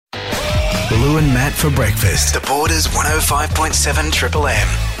Lou and Matt for breakfast. The Borders 105.7 Triple M.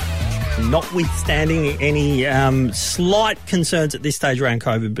 Notwithstanding any slight concerns at this stage around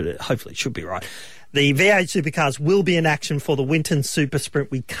COVID, but hopefully it should be right. The V8 Supercars will be in action for the Winton Super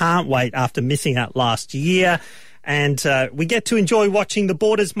Sprint. We can't wait after missing out last year. And we get to enjoy watching the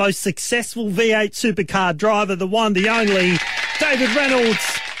Borders' most successful V8 Supercar driver, the one, the only, David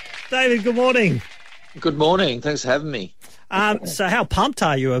Reynolds. David, good morning. Good morning. Thanks for having me. So how pumped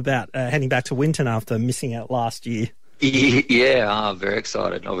are you about heading back to Winton after missing out last year? Yeah, I'm very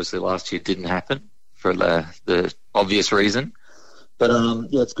excited. Obviously, last year didn't happen for the obvious reason. But,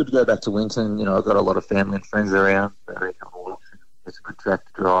 yeah, it's good to go back to Winton. You know, I've got a lot of family and friends around. It's a good track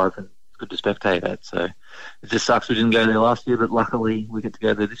to drive and it's good to spectate at. So it just sucks we didn't go there last year, but luckily we get to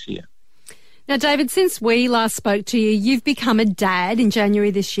go there this year. Now, David, since we last spoke to you, you've become a dad in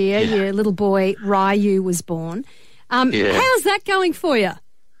January this year. Yeah. Your little boy, Ryu, was born. How's that going for you?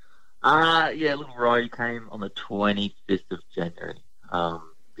 Yeah, little Ryu came on the 25th of January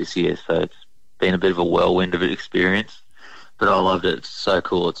this year, so it's been a bit of a whirlwind of an experience, but I loved it. It's so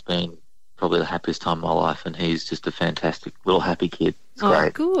cool. It's been probably the happiest time of my life, and he's just a fantastic little happy kid. It's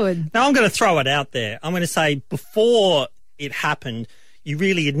great. Good. Now, I'm going to throw it out there. I'm going to say before it happened, you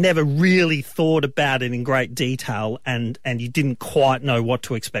really had never really thought about it in great detail and you didn't quite know what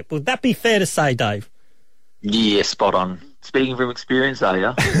to expect. Would that be fair to say, Dave? Yeah, spot on. Speaking from experience, are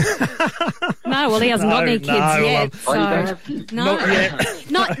you? No, well, he hasn't got any kids yet. Oh, you don't have kids? No, Not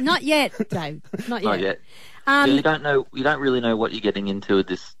yet. not yet, Dave. Not yet. Not yet. You don't really know what you're getting into with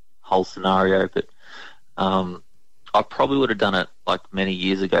this whole scenario, but I probably would have done it like many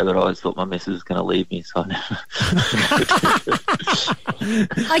years ago, but I always thought my missus was going to leave me, so I never.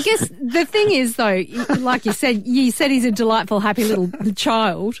 I guess the thing is, though, like you said he's a delightful, happy little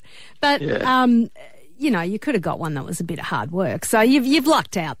child, but you know, you could have got one that was a bit of hard work. So you've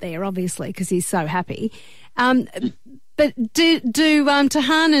lucked out there, obviously, because he's so happy. But do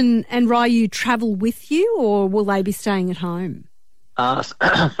Tahan and Ryu travel with you, or will they be staying at home?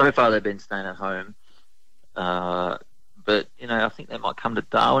 So far they've been staying at home. But, you know, I think they might come to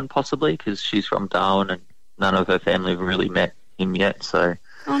Darwin possibly because she's from Darwin and none of her family have really met him yet. So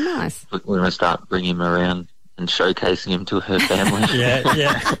oh, nice. We're going to start bringing him around and showcasing him to her family.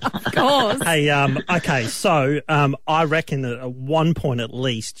 Yeah. Of course. Hey, okay, so I reckon that at one point at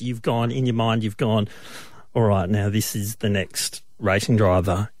least you've gone, all right, now this is the next racing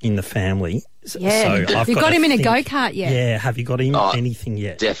driver in the family. Yeah. So have you got him in a go-kart yet? Yeah, have you got him anything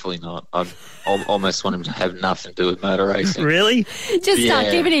yet? Definitely not. I almost want him to have nothing to do with motor racing. Really? Just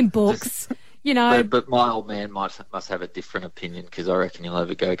start giving him books, you know. But my old man must have a different opinion because I reckon he'll have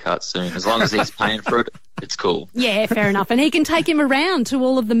a go-kart soon. As long as he's paying for it, it's cool. Yeah, fair enough. And he can take him around to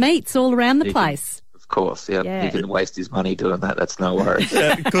all of the meets all around the place. Of course, yeah. He can waste his money doing that. That's no worries.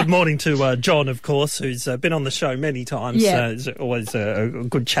 Good morning to John, of course, who's been on the show many times. Yeah. It's always a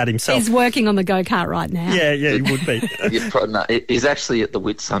good chat himself. He's working on the go-kart right now. Yeah, he would be. No, he's actually at the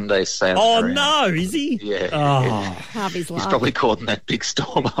Whit Sunday sale. Oh, no, is he? Yeah. Oh. Harvey's He's probably caught in that big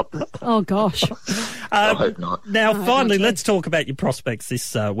storm up. Oh, gosh. I hope not. Now, finally, let's talk about your prospects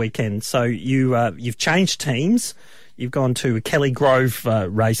this weekend. So you've changed teams. You've gone to Kelly Grove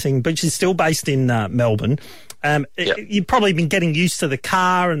Racing, but you're still based in Melbourne. You've probably been getting used to the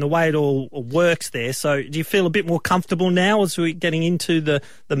car and the way it all works there. So do you feel a bit more comfortable now as we're getting into the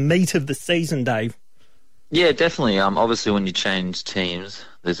meat of the season, Dave? Yeah, definitely. Obviously, when you change teams,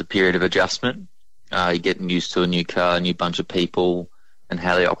 there's a period of adjustment. You're getting used to a new car, a new bunch of people, and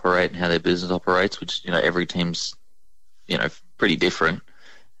how they operate and how their business operates, which, you know, every team's, you know, pretty different.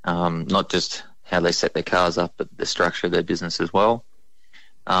 Not just how they set their cars up, but the structure of their business as well.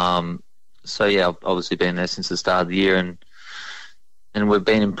 So yeah, I've obviously been there since the start of the year, and we've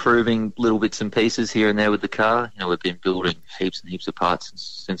been improving little bits and pieces here and there with the car. You know, we've been building heaps and heaps of parts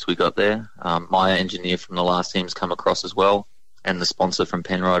since we got there. My engineer from the last team's come across as well, and the sponsor from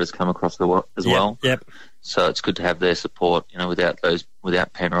Penrite has come across as well. Yep. So it's good to have their support. You know, without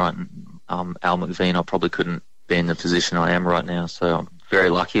Penrite and Al McVean, I probably couldn't be in the position I am right now. So I'm very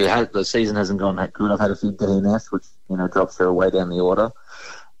lucky. The season hasn't gone that good. I've had a few DNFs, which, you know, drops her way down the order.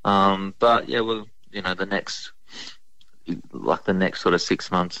 But yeah, well, you know, the next sort of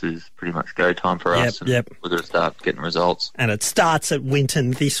 6 months is pretty much go time for us. And we're going to start getting results. And it starts at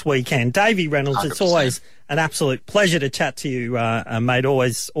Winton this weekend. Davey Reynolds, 100%. It's always an absolute pleasure to chat to you, mate.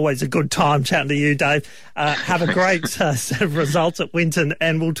 Always a good time chatting to you, Dave. Have a great set of results at Winton,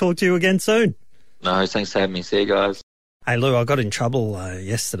 and we'll talk to you again soon. No, thanks for having me. See you guys. Hey, Lou, I got in trouble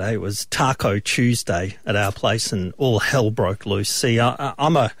yesterday. It was Taco Tuesday at our place and all hell broke loose. See,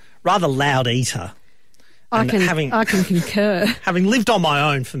 I'm a rather loud eater. I And can concur. Having lived on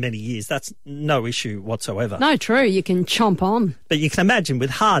my own for many years, that's no issue whatsoever. No, true. You can chomp on. But you can imagine with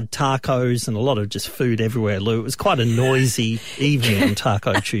hard tacos and a lot of just food everywhere, Lou, it was quite a noisy evening on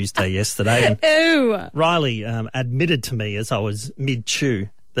Taco Tuesday yesterday. And Ew. Riley admitted to me as I was mid-chew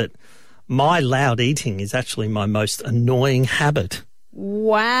that my loud eating is actually my most annoying habit.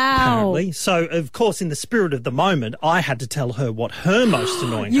 Wow. Apparently. So, of course, in the spirit of the moment, I had to tell her what her most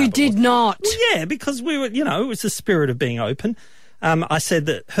annoying You habit did was. not. Well, yeah, because we were, it was the spirit of being open. I said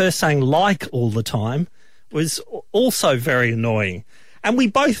that her saying like all the time was also very annoying. And we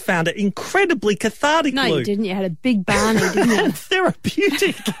both found it incredibly cathartic, No, Lou. you didn't. You had a big Barney, didn't you?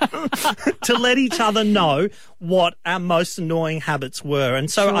 Therapeutic to let each other know what our most annoying habits were. And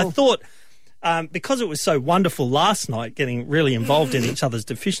so I thought, because it was so wonderful last night getting really involved in each other's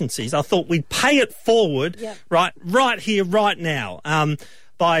deficiencies, I thought we'd pay it forward right here, right now,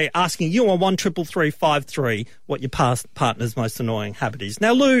 by asking you on 133353 what your partner's most annoying habit is.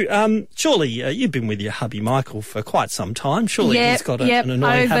 Now, Lou, surely you've been with your hubby Michael for quite some time. Surely he's got an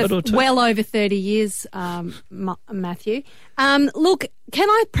annoying habit or two. Well over 30 years, Matthew. Look, can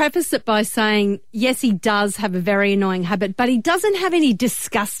I preface it by saying, yes, he does have a very annoying habit, but he doesn't have any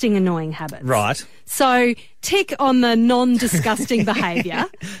disgusting annoying habits. Right. So tick on the non-disgusting behaviour.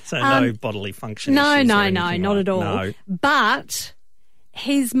 So no bodily function No, issues or not anything at all. No. But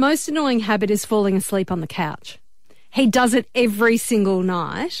his most annoying habit is falling asleep on the couch. He does it every single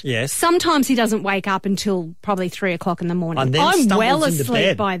night. Yes. Sometimes he doesn't wake up until probably 3 o'clock in the morning. And then I'm stumbles well into asleep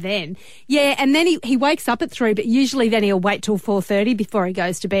bed. by then. Yeah, and then he wakes up at 3, but usually then he'll wait till 4:30 before he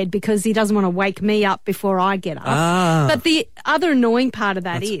goes to bed because he doesn't want to wake me up before I get up. But the other annoying part of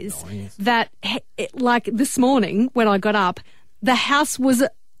that is that, like this morning when I got up, the house was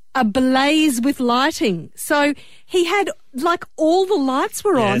ablaze with lighting. So he had, like, all the lights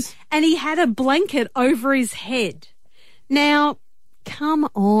were on and he had a blanket over his head. Now, come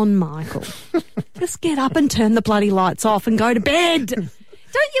on, Michael. Just get up and turn the bloody lights off and go to bed. Don't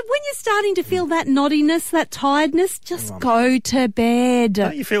you, when you're starting to feel that noddiness, that tiredness, just go to bed.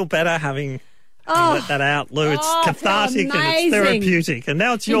 Don't you feel better having let that out, Lou? It's I feel cathartic and it's amazing. therapeutic. And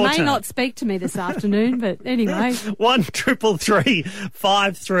now it's your He may turn. not speak to me this afternoon, but anyway.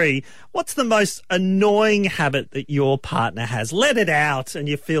 133353. What's the most annoying habit that your partner has? Let it out and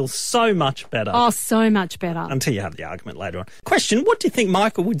you feel so much better. Oh, so much better. Until you have the argument later on. Question, what do you think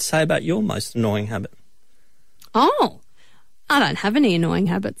Michael would say about your most annoying habit? Oh, I don't have any annoying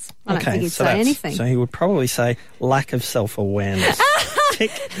habits. I don't think he'd say anything. So he would probably say lack of self-awareness.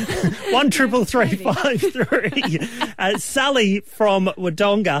 Tick 133353. Sally from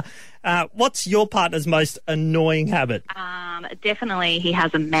Wodonga. What's your partner's most annoying habit? Definitely he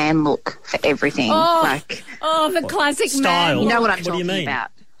has a man look for everything. The classic Style. man. You know what I'm What do you talking mean? about.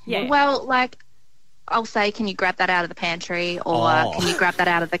 Yeah. Well, like, I'll say, can you grab that out of the pantry? Or can you grab that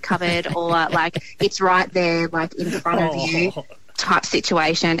out of the cupboard? Or, like, it's right there, like, in front of you type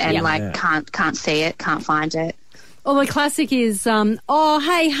situation and, can't see it, can't find it. Well, the classic is,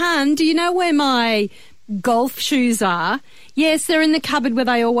 hey, hun, do you know where my golf shoes are? Yes, they're in the cupboard where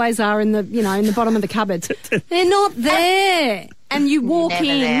they always are, in the bottom of the cupboard. They're not there. And you walk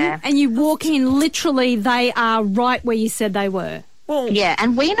in, literally they are right where you said they were. Well, Yeah,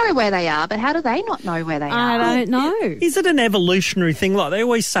 and we know where they are, but how do they not know where they I are? don't know. is it an evolutionary thing? Like they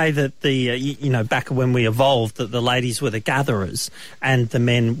always say that back when we evolved, that the ladies were the gatherers and the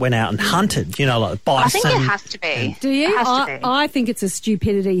men went out and hunted, like bison. I think it has to be. Do you? It has to be. I think it's a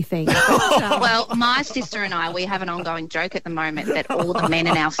stupidity thing. Well, my sister and I, we have an ongoing joke at the moment that all the men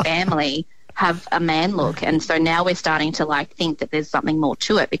in our family have a man look, and so now we're starting to think that there's something more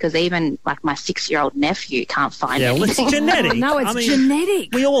to it, because even my 6-year-old nephew can't find Yeah, well, anything. it's genetic. No, it's genetic.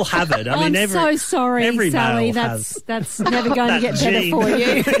 We all have it. I'm so sorry, every Sally. male has That's never going to that get better gene. for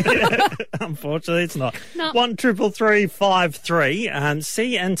you. Unfortunately, it's not. No. 133353. And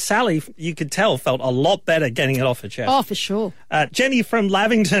Sally, you could tell, felt a lot better getting it off her chest. Oh, for sure. Jenny from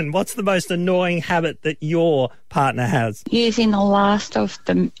Lavington, what's the most annoying habit that your partner has? Using the last of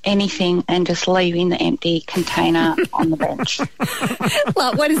anything and just leaving the empty container on the bench.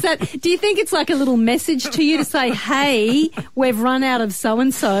 Like, what is that? Do you think it's like a little message to you to say, hey, we've run out of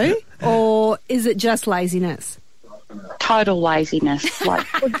so-and-so? Or is it just laziness? Total laziness.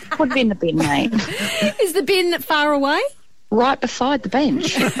 Put it in the bin, mate. Is the bin far away? Right beside the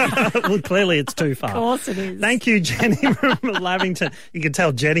bench. Well, clearly it's too far. Of course it is. Thank you, Jenny from Lavington. You can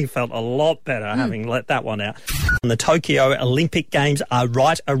tell Jenny felt a lot better having let that one out. The Tokyo Olympic Games are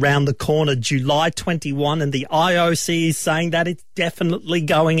right around the corner, July 21, and the IOC is saying that it's definitely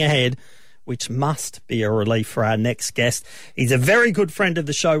going ahead which must be a relief for our next guest. He's a very good friend of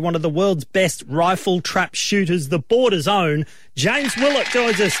the show, one of the world's best rifle trap shooters, the Border's own James Willett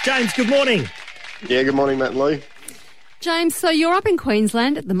joins us. James, good morning. Yeah, good morning, Matt and Lou. James, so you're up in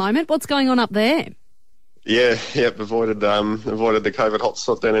Queensland at the moment. What's going on up there? Yeah, avoided the COVID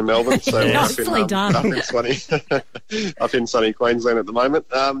hotspot down in Melbourne. So Nicely done. Up in sunny Queensland at the moment.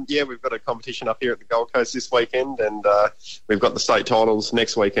 We've got a competition up here at the Gold Coast this weekend, and we've got the state titles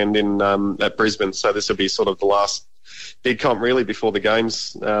next weekend in at Brisbane. So this will be sort of the last big comp really before the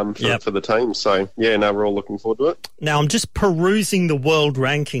games for the team. So we're all looking forward to it. Now I'm just perusing the world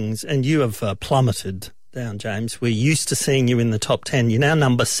rankings, and you have plummeted down, James. We're used to seeing you in the top 10. You're now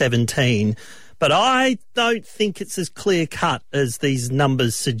number 17. But I don't think it's as clear-cut as these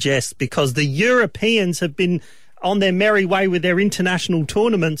numbers suggest, because the Europeans have been on their merry way with their international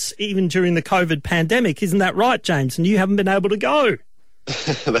tournaments even during the COVID pandemic. Isn't that right, James? And you haven't been able to go.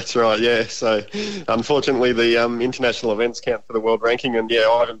 That's right, yeah. So, unfortunately, the international events count for the world ranking, and,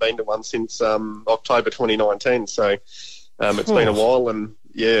 I haven't been to one since October 2019. So, it's been a while, and,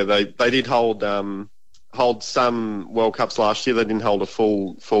 they did hold some World Cups last year. They didn't hold a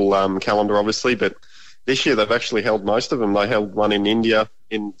full calendar, obviously, but this year they've actually held most of them. They held one in India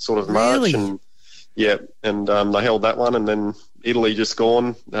in sort of March, and they held that one, and then Italy just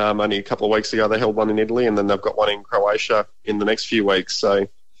gone. Only a couple of weeks ago they held one in Italy, and then they've got one in Croatia in the next few weeks. So,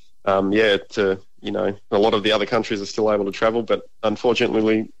 a lot of the other countries are still able to travel, but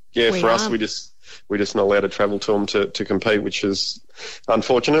unfortunately, for us, we're just not allowed to travel to them to compete, which is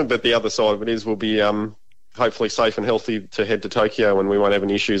unfortunate. But the other side of it is we'll be hopefully safe and healthy to head to Tokyo, and we won't have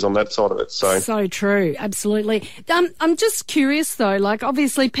any issues on that side of it. So true, absolutely. I'm just curious though, like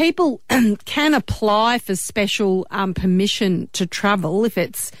obviously people can apply for special permission to travel if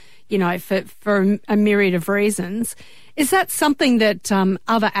it's, for a myriad of reasons. Is that something that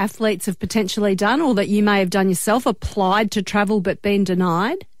other athletes have potentially done, or that you may have done yourself, applied to travel but been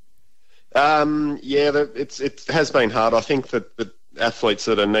denied? It has been hard. I think that the athletes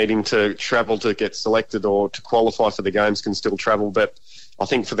that are needing to travel to get selected or to qualify for the games can still travel, but I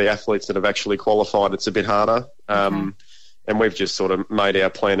think for the athletes that have actually qualified, it's a bit harder. And we've just sort of made our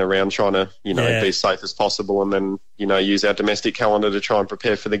plan around trying to, be safe as possible, and then, use our domestic calendar to try and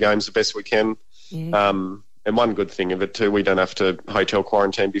prepare for the games the best we can. Yeah. And one good thing of it too, we don't have to hotel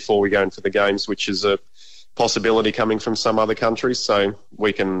quarantine before we go in for the games, which is a possibility coming from some other countries. So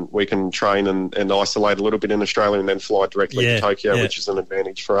we can train and isolate a little bit in Australia and then fly directly to Tokyo, which is an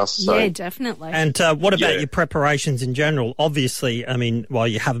advantage for us. So. Yeah, definitely. And what about your preparations in general? Obviously, I mean, while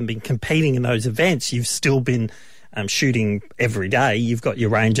you haven't been competing in those events, you've still been shooting every day. You've got your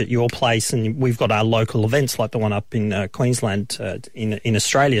range at your place, and we've got our local events like the one up in Queensland in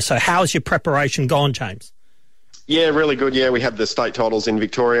Australia. So how's your preparation gone, James? Yeah, really good. Yeah, we had the state titles in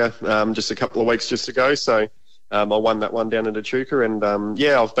Victoria just a couple of weeks just ago. So I won that one down at Echuca, and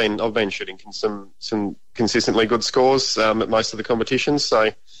I've been shooting some consistently good scores at most of the competitions.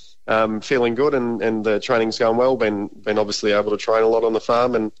 So feeling good, and the training's going well. Been obviously able to train a lot on the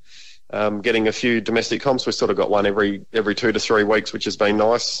farm, and getting a few domestic comps. We've sort of got one every 2 to 3 weeks, which has been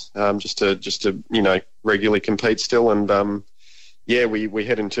nice. Just to regularly compete still, and we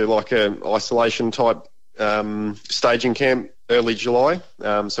head into like a isolation type staging camp early July,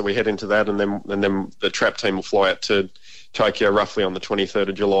 so we head into that, and then the trap team will fly out to Tokyo roughly on the 23rd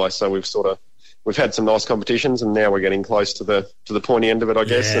of July. So we've had some nice competitions, and now we're getting close to the pointy end of it, I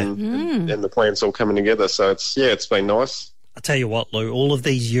guess, and the plan's all coming together. So it's been nice. I tell you what, Lou, all of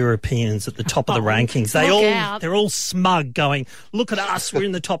these Europeans at the top of the rankings, they're all smug, going, look at us, we're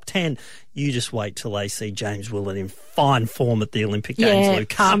in the top 10. You just wait till they see James Willett in fine form at the Olympic Games, Lou.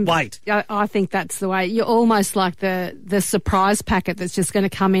 Can't wait. I think that's the way. You're almost like the surprise packet that's just going to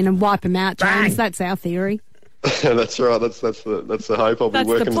come in and wipe them out, James. Bang. That's our theory. That's right. That's the hope. I'll be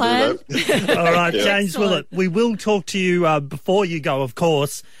working to do that. All right, James Willett, we will talk to you before you go, of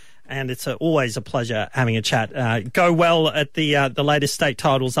course. And it's always a pleasure having a chat. Go well at the latest state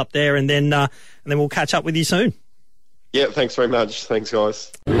titles up there, and then we'll catch up with you soon. Yeah, thanks very much. Thanks,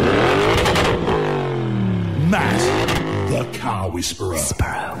 guys. Matt, the Car Whisperer.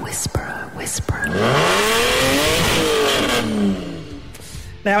 Whisperer.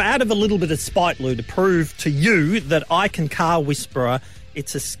 Now, out of a little bit of spite, Lou, to prove to you that I can car whisperer,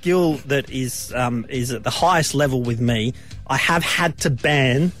 it's a skill that is at the highest level with me. I have had to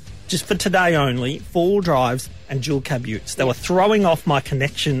ban, just for today only, 4-wheel drives and dual cab utes. They were throwing off my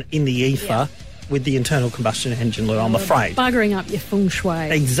connection in the ether with the internal combustion engine, Lou, I'm afraid. Buggering up your feng shui.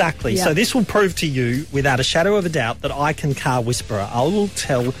 Exactly. Yep. So this will prove to you, without a shadow of a doubt, that I can car whisperer. I will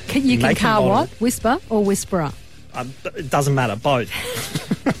tell... You can car what? Whisper or whisperer? It doesn't matter, both.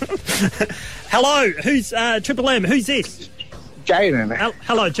 Hello, who's Triple M? Who's this? Jaden.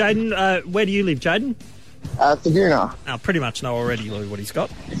 Hello, Jaden. Where do you live, Jaden? Taguna. I pretty much know already, Lou, what he's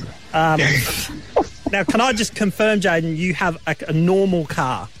got. Now, can I just confirm, Jaden, you have a normal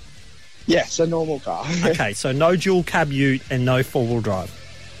car? Yes, a normal car. Okay, so no dual cab ute and no four-wheel drive?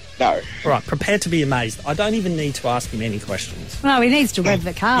 No. All right, prepare to be amazed. I don't even need to ask him any questions. No, he needs to rev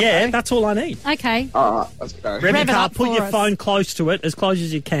the car. Yeah, though. that's all I need. Okay. All right, let's go. Rev the it car, up put for your us. phone close to it, as close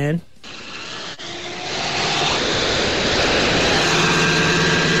as you can.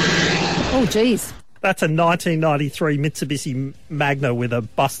 Oh, geez. That's a 1993 Mitsubishi Magna with a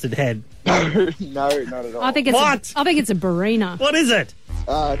busted head. No, not at all. I think it's What? I think it's a Barina. What is it?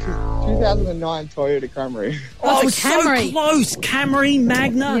 2009 Toyota Camry. Oh, it's a so Camry. close. Camry,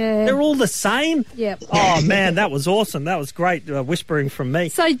 Magna, Yeah. they're all the same? Yep. Oh, man, that was awesome. That was great whispering from me.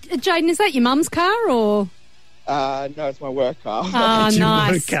 So, Jaden, is that your mum's car or? No, it's my work car. Oh, It's your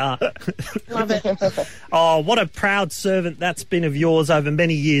nice. car. Love it. Oh, what a proud servant that's been of yours over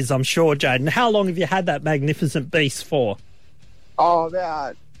many years, I'm sure, Jaden. How long have you had that magnificent beast for?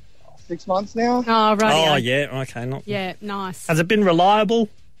 About 6 months now. Oh, right. Oh, yeah, okay. Yeah, nice. Has it been reliable?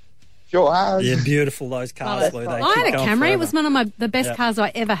 Sure has. Yeah, beautiful, those cars, Lou. They I keep had a going Camry. forever. It was one of the best Yep. cars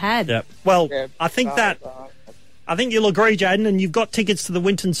I ever had. Yeah. Well, Yeah, I think right. I think you'll agree, Jaden, and you've got tickets to the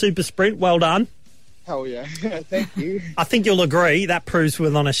Winton Super Sprint. Well done. Hell yeah. Thank you. I think you'll agree that proves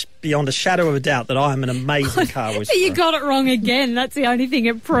beyond a shadow of a doubt that I am an amazing car whisperer. You got it wrong again. That's the only thing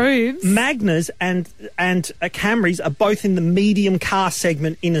it proves. Magnas and Camrys are both in the medium car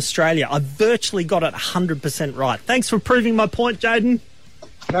segment in Australia. I virtually got it 100% right. Thanks for proving my point, Jaden.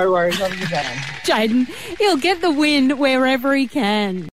 No worries. Have a good day. Jaden, he'll get the win wherever he can.